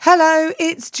Hello,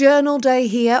 it's Journal Day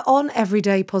here on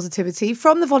Everyday Positivity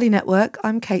from the Volley Network.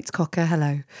 I'm Kate Cocker.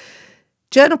 Hello.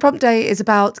 Journal Prompt Day is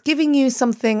about giving you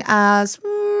something as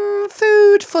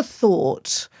food for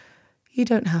thought. You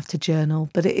don't have to journal,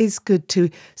 but it is good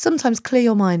to sometimes clear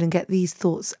your mind and get these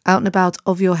thoughts out and about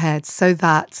of your head so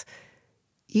that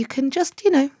you can just,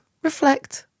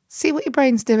 reflect, see what your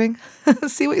brain's doing,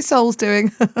 see what your soul's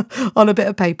doing on a bit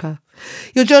of paper.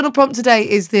 Your journal prompt today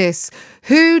is this: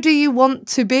 who do you want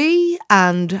to be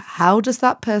and how does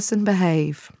that person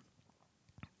behave?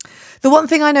 The one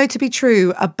thing I know to be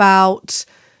true about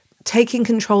taking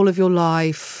control of your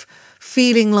life,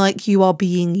 feeling like you are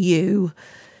being you,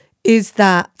 is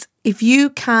that if you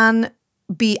can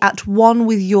be at one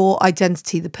with your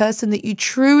identity, the person that you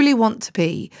truly want to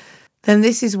be, then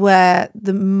this is where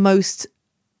the most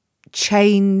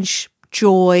change,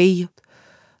 joy,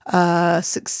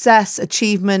 success,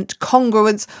 achievement,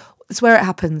 congruence, it's where it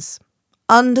happens.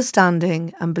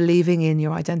 Understanding and believing in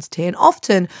your identity. And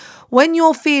often when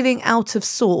you're feeling out of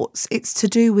sorts, it's to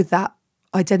do with that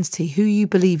identity, who you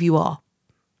believe you are.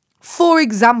 For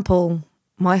example,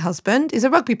 my husband is a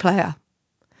rugby player.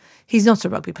 He's not a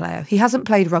rugby player. He hasn't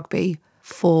played rugby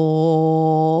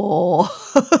for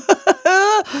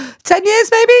 10 years,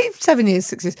 maybe 7 years,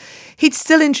 6 years. He'd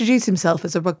still introduce himself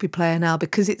as a rugby player now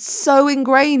because it's so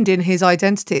ingrained in his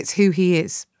identity. It's who he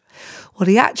is. What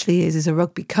he actually is a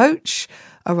rugby coach,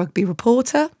 a rugby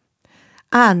reporter,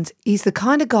 and he's the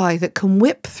kind of guy that can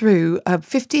whip through a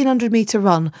 1,500 metre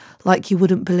run like you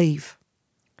wouldn't believe.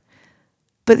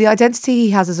 But the identity he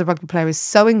has as a rugby player is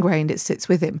so ingrained, it sits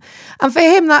with him. And for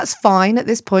him, that's fine at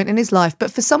this point in his life.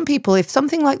 But for some people, if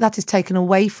something like that is taken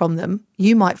away from them,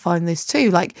 you might find this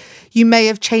too. Like you may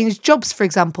have changed jobs, for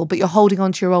example, but you're holding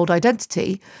on to your old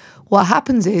identity. What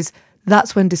happens is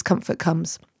that's when discomfort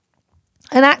comes.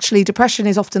 And actually, depression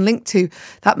is often linked to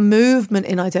that movement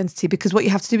in identity because what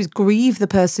you have to do is grieve the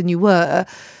person you were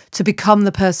to become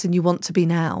the person you want to be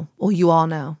now, or you are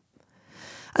now.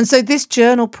 And so this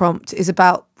journal prompt is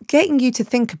about getting you to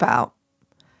think about,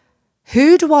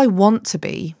 who do I want to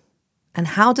be and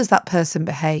how does that person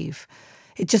behave?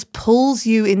 It just pulls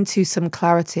you into some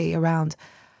clarity around,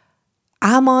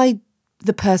 am I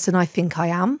the person I think I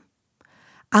am?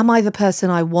 Am I the person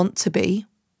I want to be?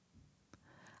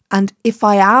 And if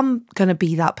I am going to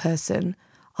be that person,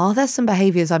 are there some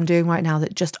behaviours I'm doing right now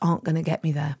that just aren't going to get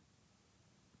me there?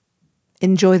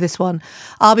 Enjoy this one.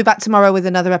 I'll be back tomorrow with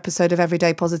another episode of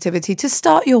Everyday Positivity to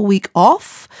start your week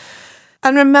off.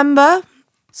 And remember,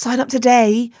 sign up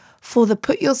today for the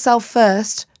Put Yourself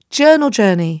First journal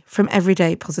journey from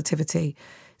Everyday Positivity.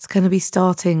 It's going to be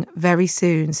starting very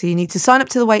soon. So you need to sign up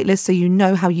to the waitlist so you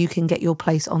know how you can get your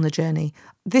place on the journey.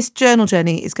 This journal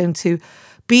journey is going to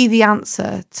be the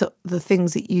answer to the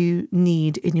things that you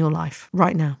need in your life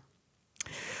right now.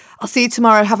 I'll see you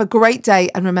tomorrow. Have a great day.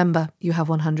 And remember, you have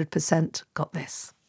 100% got this.